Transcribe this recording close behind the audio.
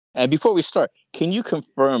And before we start, can you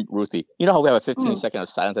confirm, Ruthie? You know how we have a 15 second of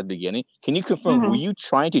silence at the beginning? Can you confirm, were you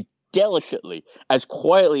trying to delicately, as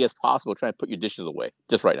quietly as possible, try to put your dishes away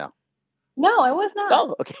just right now? No, I was not.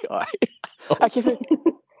 Oh, okay, all right. I can't.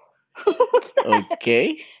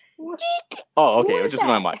 Okay. Oh, okay. It was just in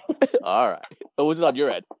my mind. All right. It was on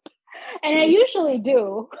your end. And I usually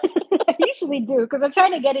do. Because I'm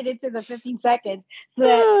trying to get it into the 15 seconds so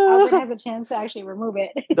that Albert has a chance to actually remove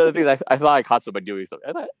it. The other thing is I thought I caught somebody doing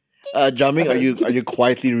something. Jiaming, are you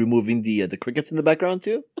quietly removing the crickets in the background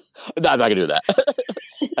too? No, I'm not gonna do that.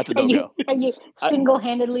 That's a no-go. Are you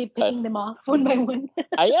single-handedly picking them off one by one?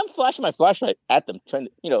 I am flashing my flashlight at them, trying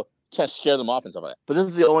to scare them off and stuff like that. But this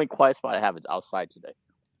is the only quiet spot I have. It's outside today.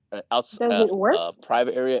 Does it work?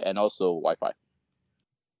 Private area and also Wi-Fi.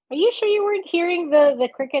 Are you sure you weren't hearing the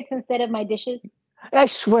crickets instead of my dishes? I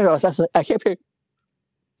swear I kept hearing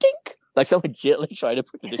dink, like someone gently trying to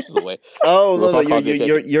put the dishes away. Oh no,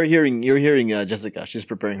 you're hearing Jessica. She's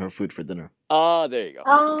preparing her food for dinner. Oh, there you go.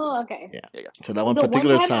 Oh, okay. Yeah. There you go. So that one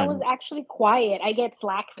particular time I was actually quiet. I get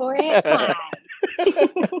slack for it.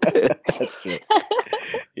 That's true.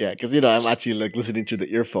 Yeah, because I'm actually listening to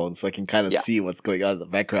the earphones, so I can kind of see what's going on in the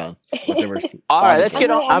background. All right, let's get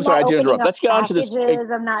on. I'm sorry, I did interrupt. Let's get on to this.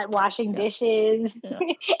 I'm not washing dishes,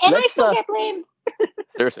 and I still get blamed.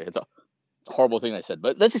 Seriously, it's a horrible thing I said.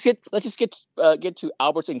 But let's just get to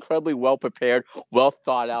Albert's incredibly well prepared, well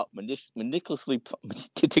thought out, meticulously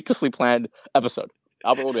planned episode.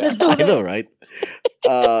 Albert, what do you have? I know, right?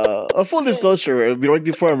 A full disclosure: right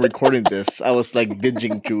before I'm recording this, I was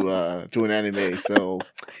binging to an anime. So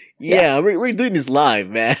we're doing this live,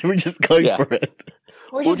 man. We're just going for it.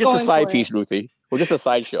 We're just a side piece, Ruthie. We're just a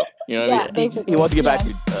sideshow. You know what I mean? He wants to get back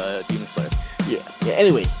to Demon Slayer. Yeah.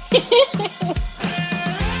 Anyways.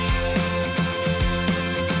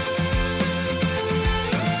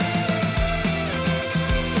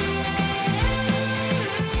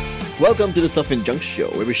 Welcome to the Stuff in Junk Show,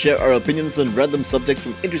 where we share our opinions on random subjects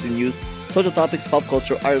from interesting news, social topics, pop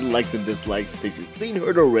culture, our likes and dislikes, things you've seen,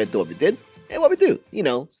 heard, or read, to what we did, and what we do.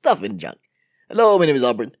 Stuff in junk. Hello, my name is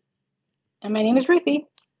Albert. And my name is Ruthie.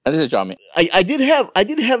 And this is Jiaming. I did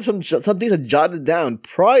have some things I jotted down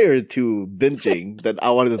prior to binging that I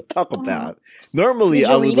wanted to talk about. Normally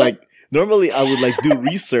I would do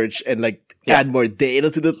research and add more data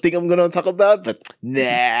to the thing I'm gonna talk about, but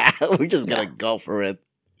nah, we're just gonna go for it.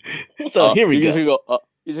 So here we go.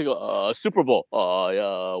 You just go Super Bowl. What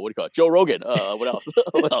do you call it? Joe Rogan. What else?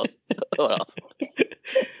 What else?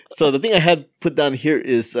 So the thing I had put down here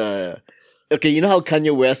is okay, you know how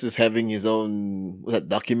Kanye West is having his own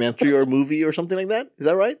documentary or movie or something like that? Is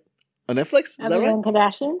that right? On Netflix? Is that right?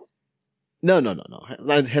 Kardashians? No.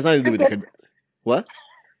 It has nothing to do with the what?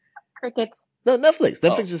 Crickets. No, Netflix.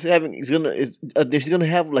 Netflix is having he's gonna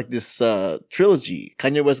have this trilogy.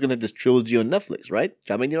 Kanye West is gonna have this trilogy on Netflix, right?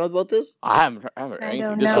 Jiaming, you know about this? I haven't. I don't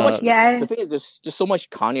know. The thing is, there's so much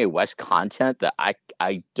Kanye West content that I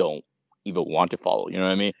don't even want to follow. You know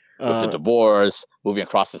what I mean? With the divorce, moving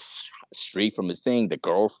across the street from his thing, the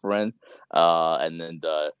girlfriend, and then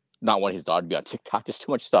not wanting his daughter to be on TikTok. There's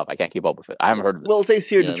too much stuff. I can't keep up with it. I haven't heard of this. Well, it says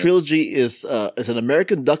here the trilogy is an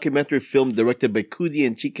American documentary film directed by Kudi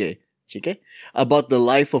and Chike about the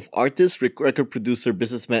life of artist, record producer,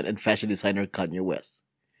 businessman, and fashion designer Kanye West,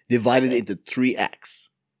 divided into 3 acts.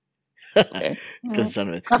 Okay.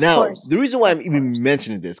 Now, the reason why I'm even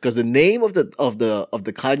mentioning this because the name of the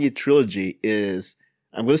Kanye trilogy is,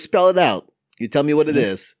 I'm going to spell it out. You tell me what it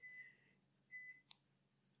is.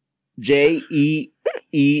 JEEN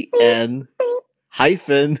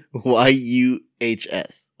hyphen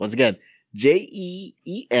YUHS. Once again,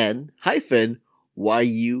 JEEN hyphen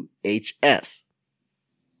YUHS.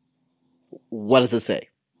 What does it say?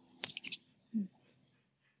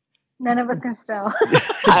 None of us can spell.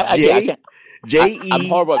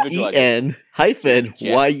 JEEN hyphen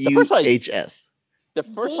YUHS. The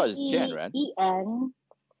first part is Jen, right? EN.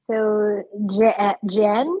 So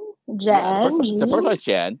Jen. The first part is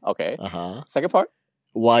Jen. Okay. Second part?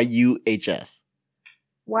 YUHS.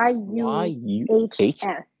 YUHS.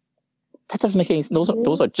 That doesn't make any sense.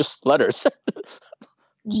 Those are just letters.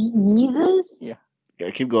 Jesus? Yeah.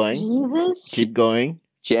 Keep going. Jesus? Keep going.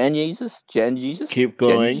 Jen Jesus? Keep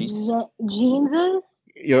going. Jesus?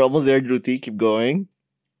 You're almost there, Ruthie. Keep going.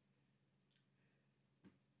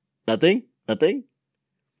 Nothing?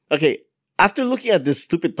 Okay. After looking at this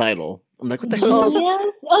stupid title, I'm like, what the hell?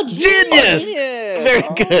 Genius! Genius! Very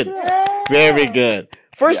good. Very good.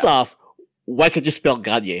 First off, why can't you spell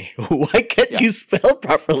Kanye? Why can't Yeah. you spell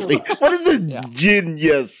properly? What is this Yeah.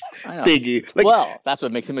 genius I know. thingy? Like, Well, that's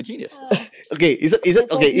what makes him a genius. okay, is it It's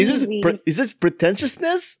okay? like easy. Is this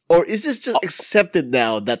pretentiousness or is this just Oh. accepted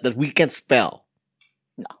now that we can't spell?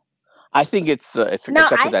 I think it's No, I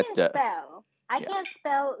accepted can that. spell. I yeah. can't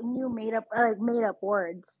spell new made up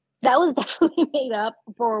words. That was definitely made up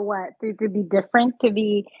for what? To be different, to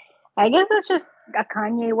be. I guess that's just a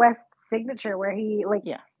Kanye West signature where he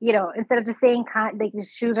Yeah. instead of just saying like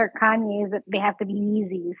his shoes are Kanye's, that they have to be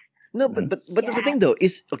Yeezys. No, Mm-hmm. but that's the thing though.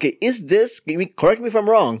 Is this? Correct me if I'm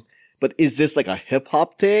wrong, but is this like a hip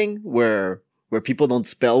hop thing where people don't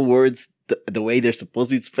spell words the way they're supposed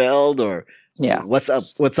to be spelled, or Yeah. what's up?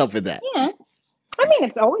 What's up with that? Yeah, I mean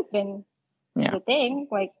it's always been Yeah. the thing.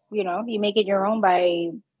 Like you make it your own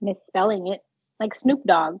by misspelling it, like Snoop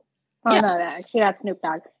Dogg. Oh Yeah. no, actually not Snoop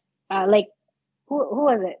Dogg. Like who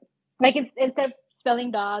was it? Like instead of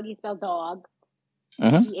spelling dog, you spell dog.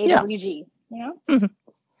 Mhm. Yeah. DAWG. You know.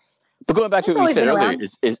 But going back to It's what you always said been earlier,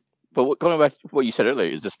 around. going back to what you said earlier,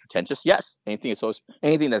 is this pretentious? Yes. Anything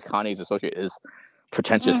that's Kanye's associate is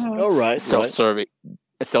pretentious, Mhm. Oh, right.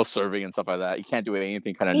 self-serving and stuff like that. You can't do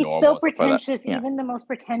anything kind of He's normal. so and stuff like that. pretentious. Yeah. Even the most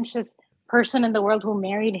pretentious person in the world who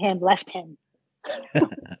married him left him.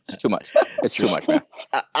 It's too much. It's too much, man.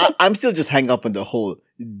 I'm still just hang up on the whole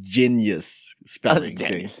genius spelling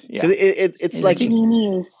thing. Yeah. 'Cause it's like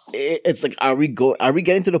Genius. it's like are we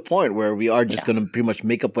getting to the point where we are just Yeah. gonna pretty much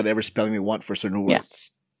make up whatever spelling we want for certain Yeah.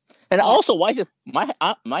 words? And also, why is it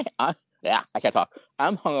I can't talk.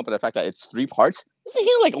 I'm hung up on the fact that it's 3 parts. Isn't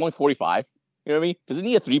he like only 45? You know what I mean? Does he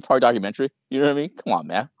need a 3-part documentary? You know what I mean? Come on,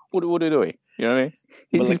 man. What are you doing? You know what I mean?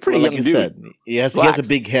 He's pretty young you dude. said, he has a Relax.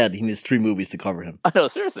 big head. He needs 3 movies to cover him. I know,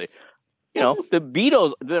 seriously. You know, the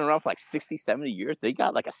Beatles have been around for like 60, 70 years. They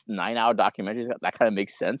got like a 9-hour documentary. That kind of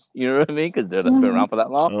makes sense. You know what I mean? Because they've been around for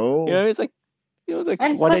that long. Oh, You know, it's like, And why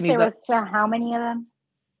do plus, they need there that? was how many of them?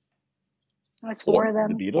 There was 4 of the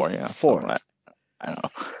them. Beatles. 4, yeah. 4. something like that. I don't know.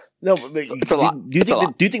 No, but It's a lot. Do you It's a think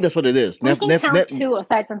lot. do you think that's what it is? We can count 2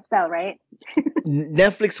 aside from spell, right?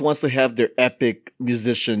 Netflix wants to have their epic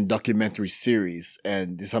musician documentary series,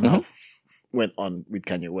 and they somehow went on with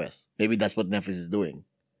Kanye West. Maybe that's what Netflix is doing.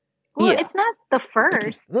 Well, Yeah. it's not the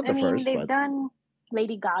first. Not the I mean, first, they've but- done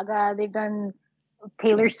Lady Gaga, they've done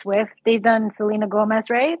Taylor Swift, they've done Selena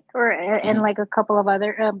Gomez, right? Or and like a couple of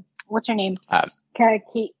other. What's her name?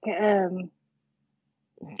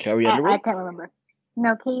 Carrie I Underwood. can't remember.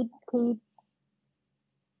 No, Kate.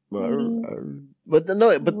 But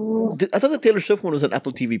no, but I thought the Taylor Swift one was on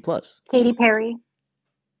Apple TV Plus. Katy Perry.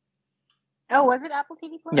 Oh, was it Apple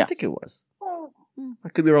TV Plus? Yeah. I think it was. Well, I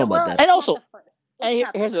could be wrong well, about that. And it's also- not the first. And It's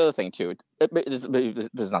not here's the other thing too. This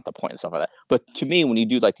is not the point and stuff like that. But to me, when you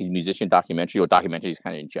do like these musician documentary or documentaries,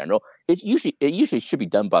 kind of in general, it usually should be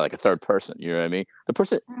done by like a third person. You know what I mean? The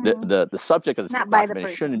person, the subject of the Not by the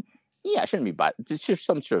documentary person. shouldn't be by. It's just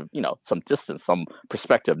some sort of some distance, some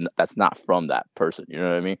perspective that's not from that person. You know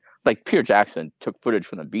what I mean? Like Peter Jackson took footage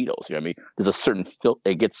from the Beatles. You know what I mean? There's a certain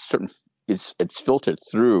it's filtered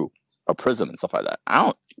through a prism and stuff like that. I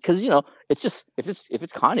don't because it's just if it's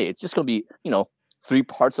Kanye, it's just gonna be 3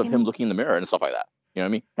 parts of him looking in the mirror and stuff like that. You know what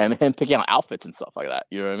I mean? And him picking out outfits and stuff like that.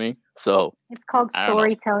 You know what I mean? So It's called I don't know.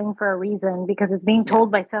 storytelling for a reason because it's being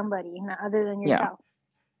told by somebody, not other than Yeah. yourself.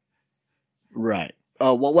 Right.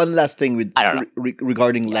 One last thing with I don't know.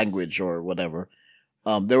 regarding language or whatever.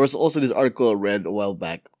 There was also this article I read a while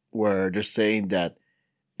back where they're saying that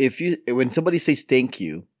when somebody says thank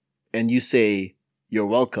you and you say you're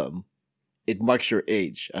welcome, it marks your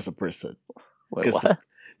age as a person. wait, Because- what?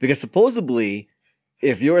 Because supposedly,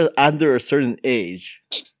 if you're under a certain age,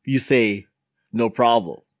 you say no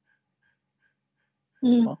problem.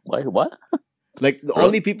 Wait, what? Like the Really?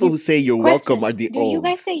 only people who say you're welcome are the Do olds. you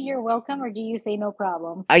guys say you're welcome or do you say no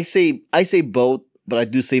problem? I say both, but I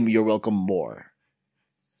do say you're welcome more.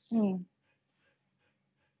 Hmm.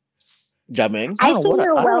 Jameng? I don't know say what I-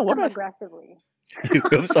 you're I don't know what welcome I- aggressively.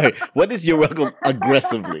 I'm sorry. What is you're welcome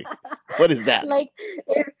aggressively? What is that? Like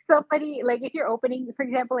if you're opening, for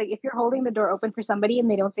example, like if you're holding the door open for somebody and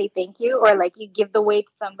they don't say thank you, or like you give the way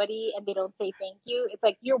to somebody and they don't say thank you, it's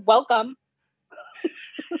like you're welcome.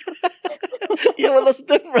 Yeah, well, that's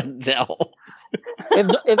different now.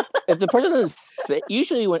 if the person doesn't say,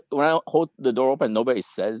 usually when I hold the door open, nobody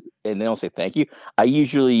says and they don't say thank you. I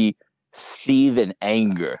usually seethe in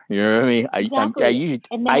anger. You know what I mean? Exactly. I usually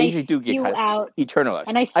And then I usually do get spew kind of out, eternalized.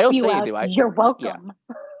 and I don't spew say out, anything. you're welcome.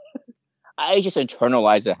 I just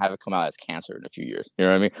internalize it and have it come out as cancer in a few years. You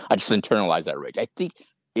know what I mean? I just internalize that rage. I think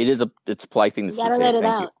it's a polite thing to You say gotta let it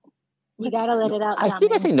thank out. You gotta let it out. I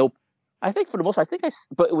think I Shaman. say no. I think for the most part,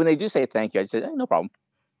 but when they do say thank you, I say no problem.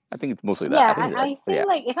 I think it's mostly that. Yeah, think I say yeah.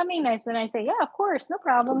 like if I'm being nice, then I say, yeah, of course, no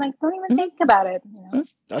problem. Like, don't even think about it. You know?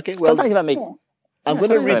 Okay, well, Sometimes if I make, Yeah. I'm yeah, gonna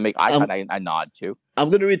sometimes if I read. make eye contact, I nod too. I'm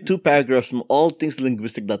gonna read 2 paragraphs from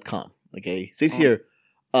allthingslinguistic.com. Okay, it says Oh. here,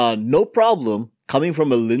 no problem coming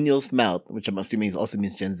from a millennial's mouth, which I'm assuming also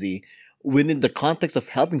means Gen Z, when in the context of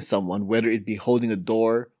helping someone, whether it be holding a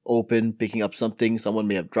door open, picking up something someone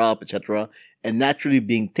may have dropped, etc., and naturally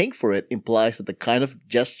being thanked for it implies that the kind of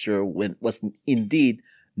gesture was indeed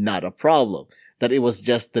not a problem, that it was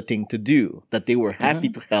just the thing to do, that they were happy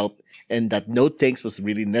to help, and that no thanks was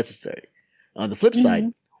really necessary. On the flip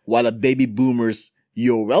side, while a baby boomer's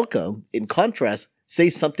 "you're welcome," in contrast,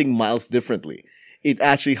 says something miles differently. It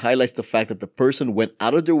actually highlights the fact that the person went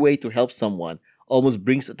out of their way to help someone, almost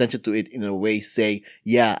brings attention to it in a way, saying,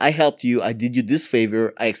 yeah, I helped you, I did you this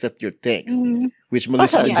favor, I accept your thanks. Which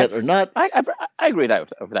malicious Okay. intent or not, I agree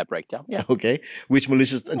with that breakdown. Yeah. okay, which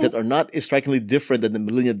malicious intent or not is strikingly different than the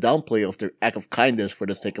millennial downplay of their act of kindness for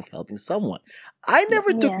the sake of helping someone. I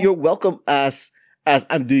never took Yeah. your welcome as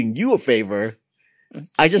I'm doing you a favor.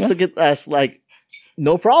 I just took it as like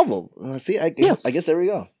no problem. See, I guess there we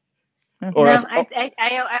go. Or No, as,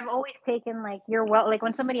 I've always taken like like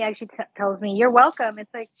when somebody actually tells me you're welcome,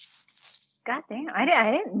 it's like, God damn, I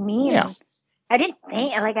didn't mean, Yeah. I didn't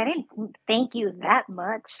thank you that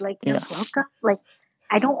much. Like you're Yeah. welcome. Like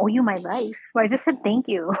I don't owe you my life. Well, I just said thank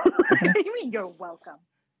you. What do you mean you're welcome?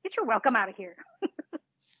 Get your welcome out of here.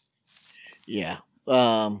 yeah.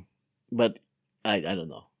 But I don't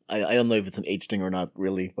know. I don't know if it's an age thing or not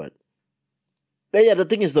really, but yeah, the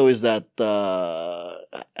thing is though is that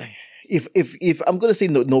if I'm gonna say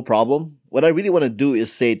no problem, what I really want to do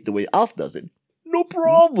is say it the way Alf does it. No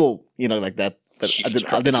problem, like that.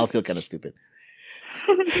 But then I'll feel kind of stupid.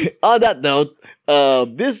 On that note,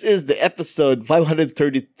 this is the episode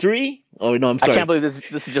 533. Oh no, I'm sorry. I can't believe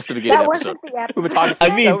this is just the beginning That of the episode. wasn't the episode. We've been talking.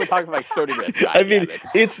 I mean- we've been talking for like 30 minutes. God I mean, damn it.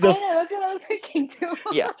 it's I the. know, that's what I was thinking too.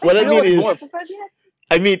 Yeah. What I You know mean what's is, more-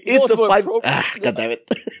 I mean, You know it's the what's more five. God damn it.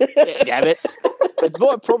 damn it. It's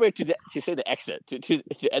more appropriate to say the exit to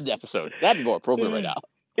end the episode. That'd be more appropriate right now.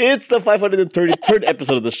 It's the 533rd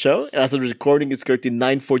episode of the show, and as of recording, it's currently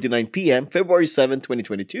 9:49 p.m., February 7,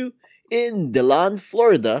 2022, in DeLon,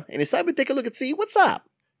 Florida. And it's time to take a look and see what's up.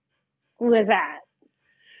 Who was that?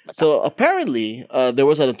 So apparently, there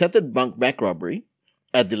was an attempted bank robbery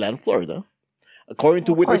at DeLon, Florida. According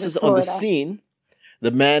to Of course witnesses it's on the Florida. scene,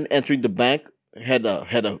 the man entering the bank had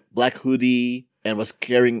a black hoodie and was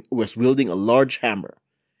wielding a large hammer.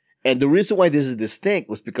 And the reason why this is distinct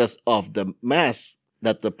was because of the mask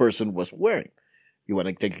that the person was wearing. You want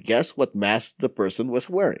to take a guess what mask the person was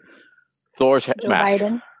wearing? Thor's Joe mask.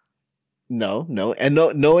 Biden. No, and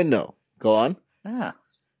no. Go on. Ah.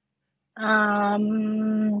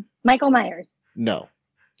 Michael Myers. No.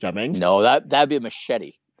 Jammings? No, that'd be a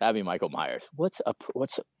machete. That'd be Michael Myers.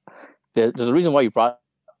 There's a reason why you brought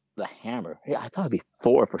the hammer. Yeah, I thought it'd be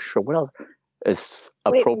Thor for sure. What else is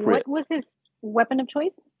appropriate? Wait, what was his weapon of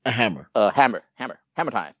choice? A hammer. Hammer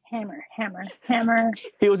time. Hammer.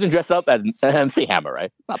 He wasn't dressed up as MC Hammer,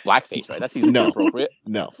 right? Not blackface, right? That seems No. appropriate.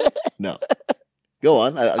 No. Go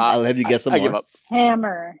on. I'll have you guess some I more. give up.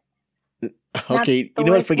 Hammer. Okay, you know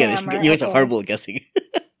what? Thor's Forget hammer, it. You guys are okay. horrible at guessing.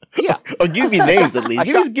 Yeah. Or give me names at least. I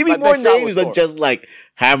shot- Give me my more best shot names was than Thor. just like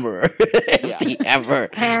hammer. MC hammer.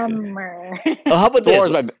 Hammer. Oh, how about Thor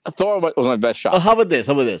this? was my best shot. Oh, how about this?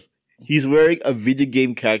 He's wearing a video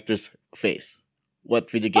game character's face.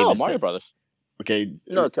 What video game is Mario this? Brothers. Okay,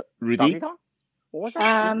 No, Rudy? Donkey Kong. What was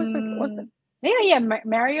that? What's that? Yeah,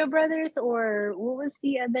 Mario Brothers, or what was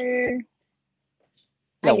the other?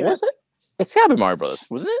 No, was it? It's gotta be Mario Brothers,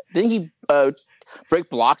 wasn't it? Didn't he break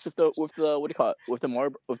blocks with the what do you call it? With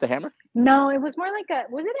the hammer? No, it was more like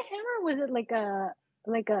was it a hammer or was it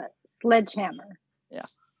like a sledgehammer?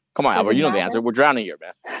 Come on, Does Albert, it you know the matter? answer. We're drowning here,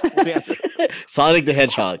 man. What's the answer? Sonic the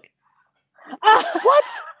Hedgehog. What?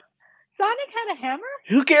 Sonic had a hammer?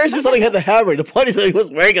 Who cares if Sonic had the hammer? The point is that he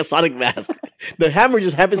was wearing a Sonic mask. The hammer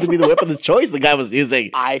just happens to be the weapon of choice the guy was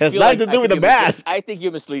using. I Has feel nothing like to do with the mask. I think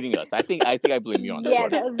you're misleading us. I think I blame you on this Yeah, one.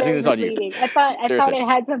 that was I think very it's on you. misleading. I thought Seriously. it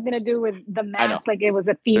had something to do with the I know. mask, like it was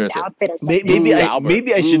a themed Seriously. outfit or something. Albert.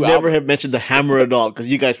 Maybe I should Boo, never Albert. have mentioned the hammer at all because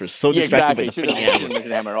you guys were so Yeah, distracted exactly. by the You freaking shouldn't hammer. mention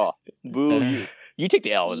the hammer at all. Boo you. You take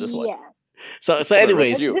the L in this one. Yeah, So This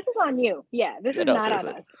anyways, you. this is on you. Yeah, this Yeah, is no, not seriously.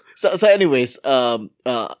 on us. so anyways,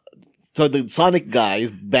 so the Sonic guy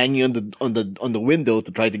is banging on the window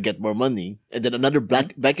to try to get more money, and then another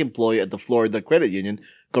bank employee at the Florida Credit Union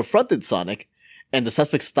confronted Sonic, and the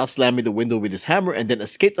suspect stopped slamming the window with his hammer and then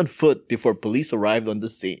escaped on foot before police arrived on the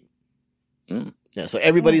scene. Mm. Yeah, so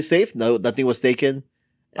everybody's safe. No, nothing was taken,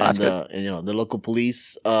 Oh, that's and the local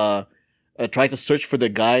police tried to search for the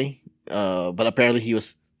guy, but apparently he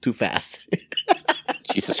was too fast.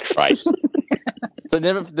 Jesus Christ. So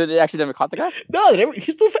did they actually never caught the guy? No,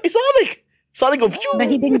 he's too fast. It's Sonic. Sonic goes. But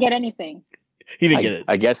he didn't get anything. He didn't get it.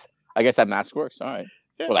 I guess that mask works. All right.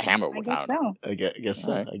 Yeah. Well, the hammer I works. guess so. I guess so.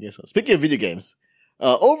 Alright. I guess so. Speaking of video games,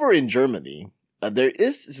 over in Germany, there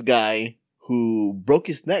is this guy who broke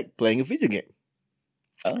his neck playing a video game.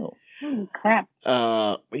 Oh. Holy crap.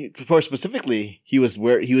 More specifically, he was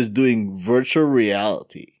doing virtual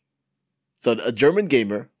reality. So a German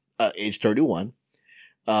gamer, age 31,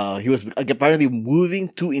 he was apparently moving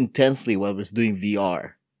too intensely while he was doing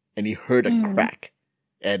VR, and he heard a crack,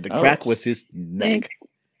 and the crack was his neck.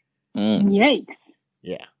 Yikes.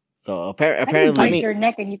 Yeah. So How do you apparently, bite your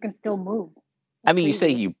neck and you can still move? I mean, you say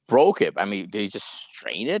you broke it. I mean, did he just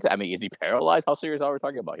strain it? I mean, is he paralyzed? How serious are we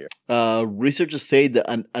talking about here? researchers say that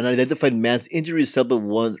an unidentified man's injury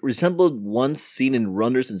resembled one seen in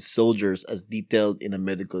runners and soldiers, as detailed in a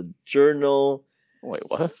medical journal. Wait,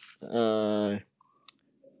 what?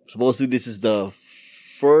 Supposedly, this is the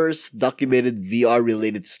first documented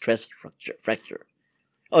VR-related stress fracture.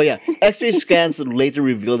 Oh yeah, X-ray scans later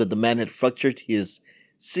revealed that the man had fractured his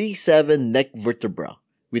C7 neck vertebra,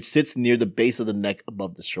 which sits near the base of the neck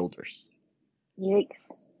above the shoulders. Yikes.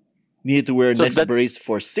 Needed to wear a So neck brace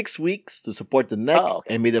for 6 weeks to support the neck,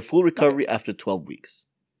 and made a full recovery after 12 weeks.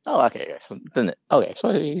 Oh, okay. So then,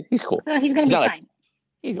 so he's cool. So he's going to be not like- fine.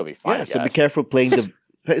 He's gonna be fine. Yeah, so be guys. careful playing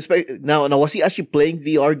the. Now, was he actually playing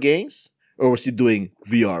VR games, or was he doing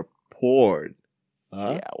VR porn?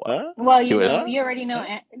 Yeah, well, Well, He was- you already know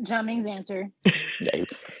John Ming's answer. yeah,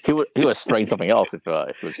 he was spraying something else if he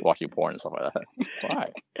was watching porn and stuff like that.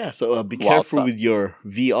 Why? Yeah, so be Wild careful stuff. with your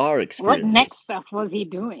VR What experiences. neck stuff was he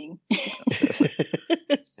doing?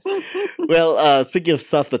 Well, speaking of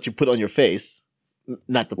stuff that you put on your face,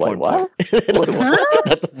 not the porn What? part. What?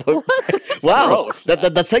 Not the porn part. Wow, Gross. that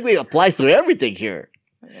segue applies to everything here.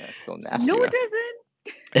 Yeah, it's so nasty. No, man. it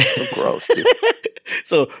doesn't. So gross, dude.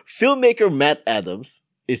 So, filmmaker Matt Adams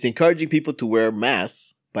is encouraging people to wear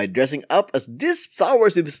masks by dressing up as this Star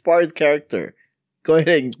Wars inspired character. Go ahead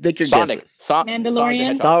and make your Sonic. guesses.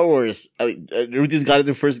 Mandalorian? Star Wars. Rudy's got it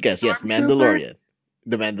in first guess. Yes, Stormtrooper? Mandalorian.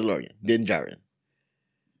 The Mandalorian. Din Djarin.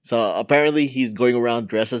 So apparently he's going around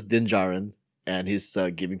dressed as Din Djarin, and he's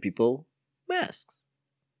giving people masks.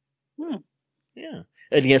 Yeah.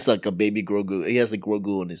 And he has like a baby Grogu. He has like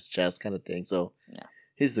Grogu on his chest kind of thing. So Yeah.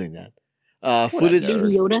 he's doing that. What a Footage. nerd.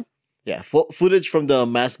 Baby Yoda. Yeah, footage from the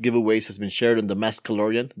mask giveaways has been shared on the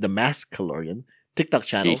Maskcalorian TikTok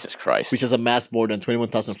channel, Jesus Christ. which has amassed more than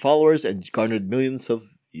 21,000 followers and garnered millions of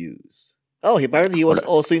views. Oh, he was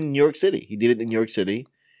also in New York City. He did it in New York City.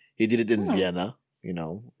 He did it in Vienna,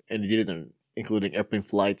 and he did it including airplane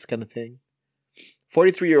flights kind of thing.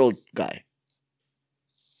 43-year-old guy.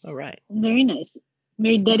 All right. Very nice.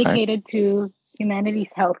 Very dedicated to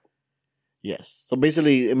humanity's health. Yes. So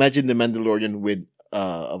basically, imagine the Mandalorian with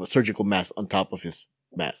a surgical mask on top of his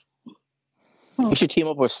mask. We should team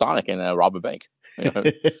up with Sonic and rob a bank.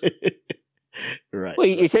 Right.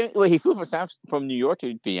 Wait, you saying he flew from New York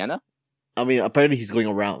to Vienna? I mean, apparently he's going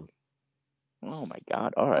around. Oh my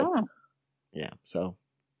God! All right. Oh. Yeah. So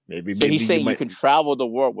maybe. So he's saying you might- can travel the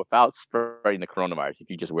world without spreading the coronavirus if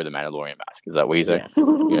you just wear the Mandalorian mask. Is that what he's saying? Yes. You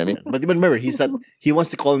know what I mean? But remember, he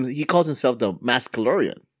wants to call him. He calls himself the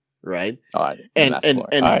Maskcalorian, right? All right. And that's and more.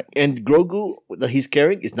 and, All right. and Grogu that he's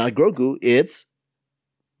carrying is not Grogu. It's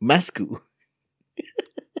Masku.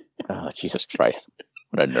 Oh, Jesus Christ!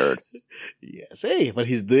 What a nerd. Yes. Hey, but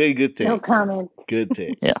he's doing a good thing. No comment. Good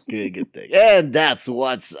thing. Yeah. Good thing. And that's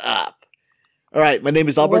what's up. All right. My name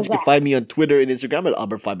is Albert. What's You can up? find me on Twitter and Instagram at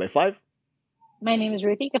Albert5x5. My name is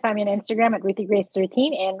Ruthie. You can find me on Instagram at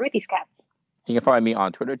RuthieGrace13 and Ruthie's Cats. You can find me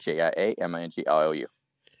on Twitter, JIAMINGLLU.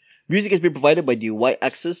 Music has been provided by the Y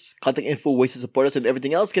Axis. Contact info, ways to support us, and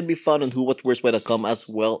everything else can be found on whowhatwhereswhy.com as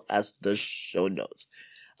well as the show notes.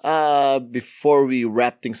 Before we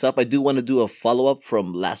wrap things up, I do want to do a follow-up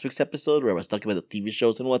from last week's episode where I was talking about the TV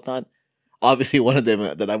shows and whatnot. Obviously, one of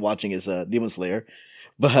them that I'm watching is Demon Slayer.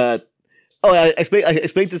 But, I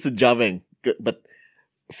explained this to Javing, but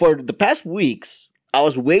for the past weeks, I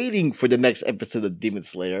was waiting for the next episode of Demon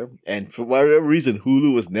Slayer, and for whatever reason,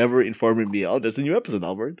 Hulu was never informing me, there's a new episode,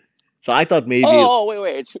 Albert. So I thought maybe...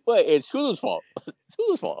 Wait, it's Hulu's fault.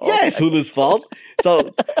 Hulu's fault. Yeah, it's Hulu's fault. So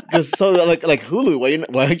like Hulu,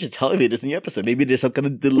 why aren't you telling me there's a new episode? Maybe there's some kind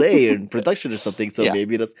of delay in production or something. So Yeah.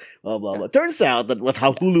 maybe that's blah blah blah. Turns out that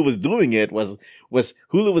how Hulu was doing it was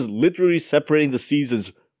Hulu was literally separating the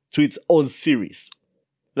seasons to its own series.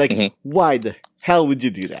 Like, Mhm. why the hell would you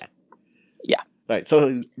do that? Yeah. Right.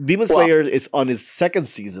 So Demon Slayer is on its second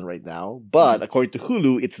season right now, but according to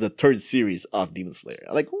Hulu, it's the third series of Demon Slayer.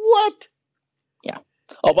 I'm like, what? Yeah.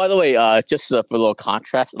 Oh, by the way, just for a little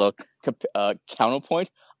contrast, a little counterpoint.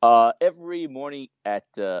 Every morning at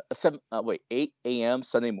 8 a.m.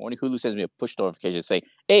 Sunday morning, Hulu sends me a push notification saying,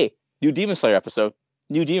 "Hey, new Demon Slayer episode,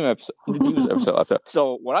 new Demon episode."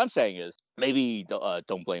 So what I'm saying is, maybe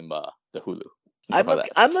don't blame the Hulu. I'm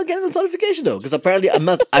not getting the notification though, because apparently I'm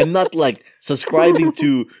not like subscribing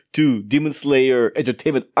to Demon Slayer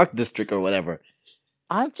Entertainment Art District or whatever.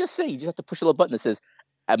 I'm just saying, you just have to push a little button that says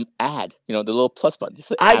add. The little plus button.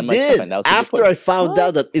 Just I did after I found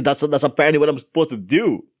out that that's apparently what I'm supposed to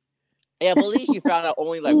do. Yeah, but at least you found out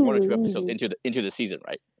only like 1 or 2 episodes into the season,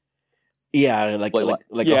 right? Yeah, like a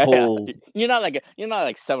whole. You're not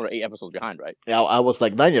like 7 or 8 episodes behind, right? Yeah, I was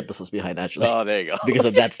like 9 episodes behind actually. Oh, there you go. Because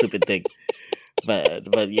of that stupid thing.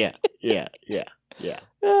 But yeah. It's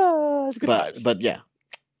good times. But yeah.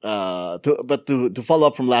 To follow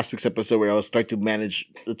up from last week's episode where I was starting to manage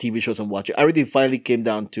the TV shows I'm watching, I already finally came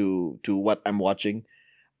down to what I'm watching.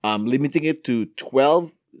 I'm limiting it to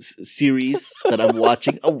 12 series that I'm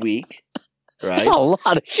watching a week. Right? It's a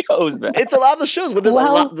lot of shows, man. It's a lot of shows, but there's a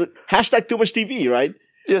lot. Hashtag too much TV, right?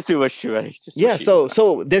 Just too much, right? Yeah, so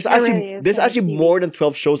there's actually more than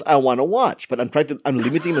 12 shows I want to watch, but I'm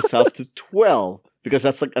limiting myself to 12 because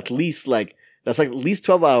that's like at least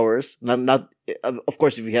 12 hours. Not of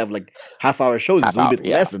course if you have like half-hour shows, it's a little bit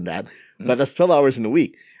less than that, but that's 12 hours in a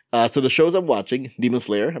week. So the shows I'm watching: Demon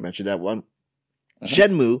Slayer, I mentioned that one.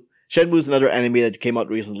 Shenmue. Shenmue is another anime that came out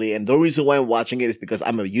recently, and the reason why I'm watching it is because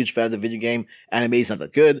I'm a huge fan of the video game. Anime is not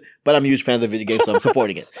that good, but I'm a huge fan of the video game, so I'm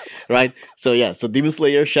supporting it. Right? So yeah, so Demon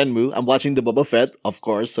Slayer, Shenmue. I'm watching the Boba Fett, of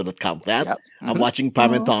course, so that count that. Yep. I'm watching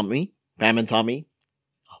Pam and Tommy. Is Boba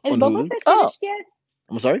Fett finished yet?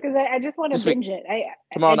 I'm sorry? Because I just want to binge it.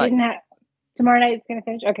 Tomorrow night. Tomorrow night it's going to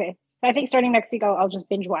finish? Okay. I think starting next week I'll just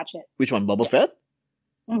binge watch it. Which one, Boba Fett?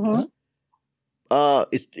 Mm-hmm.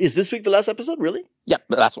 Is this week the last episode, really? Yeah,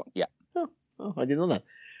 the last one, yeah. Oh, I didn't know that.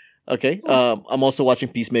 Okay. I'm also watching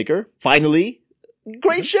Peacemaker. Finally.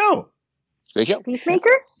 Great show. Great show.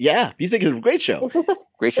 Peacemaker? Yeah, Peacemaker is a great show. Is this a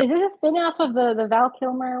spin-off of the Val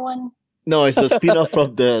Kilmer one? No, it's the spin-off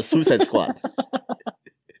from the Suicide Squad.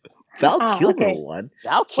 Val Kilmer one?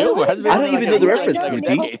 Val Kilmer? I don't even know the reference.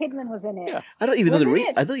 Nicole Kidman was in it. Yeah. I don't even know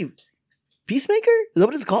the I don't even... Peacemaker? Is that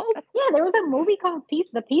what it's called? Yeah, there was a movie called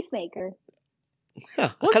The Peacemaker.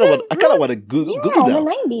 Yeah, I kind of want to Google that. In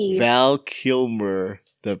the 90s. Val Kilmer,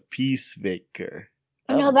 The Peacemaker.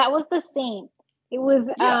 No, that was The Saint. It was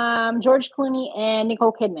George Clooney and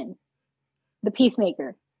Nicole Kidman. The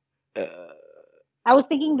Peacemaker. I was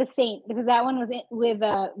thinking The Saint because that one was with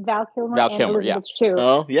Val Kilmer and Elizabeth Shue.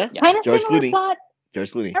 Oh, yeah. Kind of George similar Clooney. plot.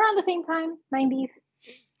 George Clooney. Around the same time, 90s.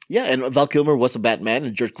 Yeah, and Val Kilmer was a Batman,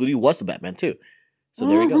 and George Clooney was a Batman too. So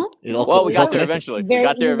there you go. We got there eventually.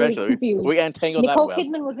 We untangled Nicole that.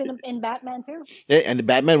 Nicole Kidman was in Batman too. Yeah, and the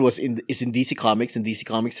Batman is in DC Comics, and DC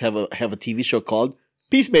Comics have a TV show called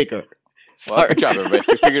Peacemaker. Well, good job, everybody.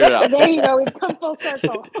 We figured it out. There you go. We've come full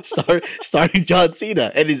circle. Starring John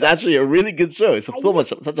Cena, and it's actually a really good show. It's such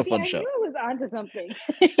a fun show. I knew it was onto something.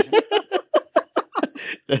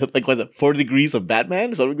 Like what's it? 4 Degrees of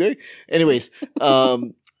Batman, something there. Anyways,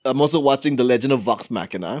 I'm also watching The Legend of Vox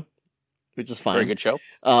Machina, which is fine. Very good show.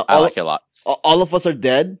 I like it a lot. All of Us Are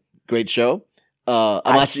Dead. Great show.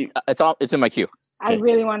 It's in my queue. Okay. I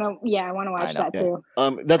really want to. Yeah, I want to watch that too.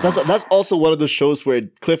 That's also one of the shows where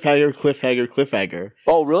cliffhanger.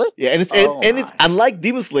 Oh, really? Yeah, and it's unlike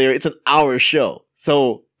Demon Slayer. It's an hour show.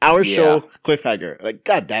 So show cliffhanger. Like,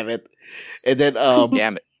 god damn it! And then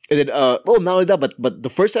damn it. And then not only that, but the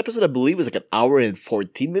first episode I believe is like an hour and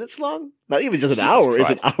 14 minutes long. Not even just an hour.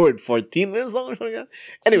 It's an hour and 14 minutes long or something like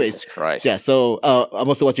that. Anyways, Jesus Christ. Yeah. So I'm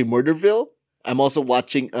also watching Murderville. I'm also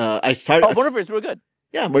watching. Murderville is really good.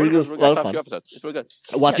 Yeah, Murderville is a lot of fun. It's really good.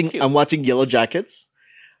 I'm watching Yellow Jackets.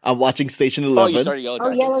 I'm watching Station 11. Oh, you started Yellow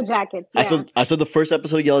Jackets. Yellow Jackets. Yeah. I saw the first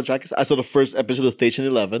episode of Yellow Jackets. I saw the first episode of Station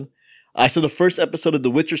 11. I saw the first episode of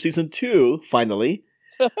The Witcher Season 2, finally.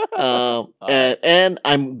 And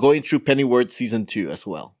I'm going through Pennyworth Season 2 as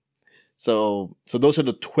well. So those are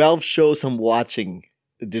the 12 shows I'm watching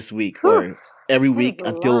this week or every week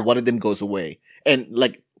until one of them goes away. And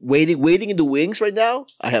like waiting in the wings right now,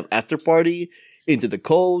 I have After Party, Into the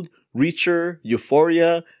Cold, Reacher,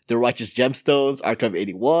 Euphoria, The Righteous Gemstones, Archive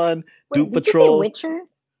 81, Doom Patrol. Did you say Witcher?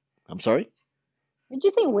 I'm sorry? Did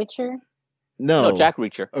you say Witcher? No, Jack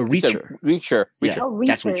Reacher. Reacher. Reacher. Yeah. Oh, Reacher.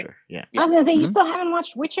 Jack Reacher. Yeah. I was going to say, you still haven't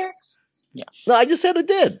watched Witcher? Yeah. No, I just said I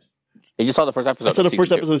did. You just saw the first episode. I saw the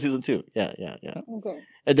first episode of Season 2. Yeah. Okay.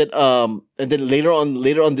 And then later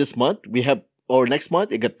on this month, we have or next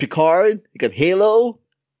month, you got Picard, you got Halo,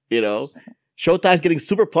 you know. Showtime's getting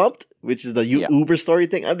super pumped, which is the Uber story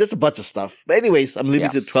thing. There's a bunch of stuff. But anyways, I'm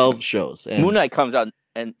leaving to 12 shows. And Moon Knight comes out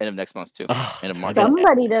end of next month too. End of March.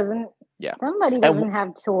 Somebody doesn't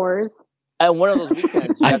have chores. And one of those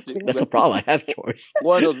weekends, that's the problem. I have chores.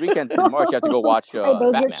 One of those weekends in March, you have to go watch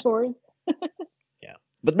those Batman. are chores. Yeah,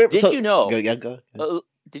 but maybe, did you know? Go.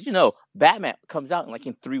 Did you know Batman comes out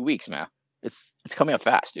in 3 weeks, man? It's coming up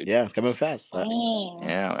fast, dude. Yeah, it's coming fast.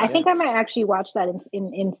 Yeah, I think I might actually watch that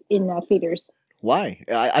in theaters. Why?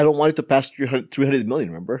 I don't want it to pass 300 million.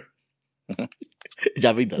 Remember?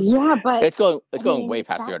 Javi does. Yeah, but it's going way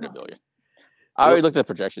past 300 million. I already looked at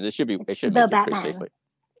the projection. It should make it pretty safely.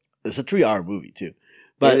 It's a 3-hour movie too.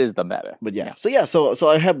 But it is the Batman. But yeah. So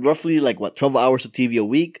I have roughly 12 hours of TV a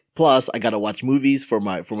week. Plus I gotta watch movies for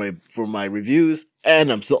my reviews.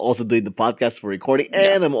 And I'm still also doing the podcast for recording.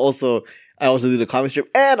 And I also do the comic strip,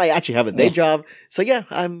 and I actually have a day job. So yeah,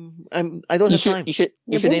 I don't have time. You should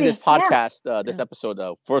name this podcast, this episode,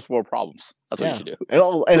 First World Problems. That's what you should do.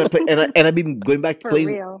 And I've been going back to playing,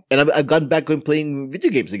 real. and I've gone back going playing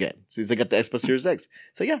video games again since I got the Xbox Series X.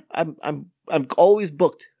 So yeah, I'm always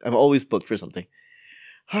booked. I'm always booked for something.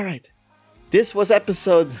 All right, this was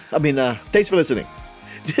episode. Thanks for listening.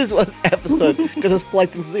 This was episode because there's polite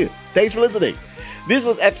things to do. Thanks for listening. This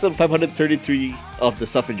was episode 533 of the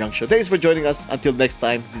Stuff and Junk Show. Thanks for joining us. Until next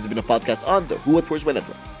time, this has been a podcast on the Who What Words When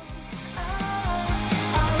Network.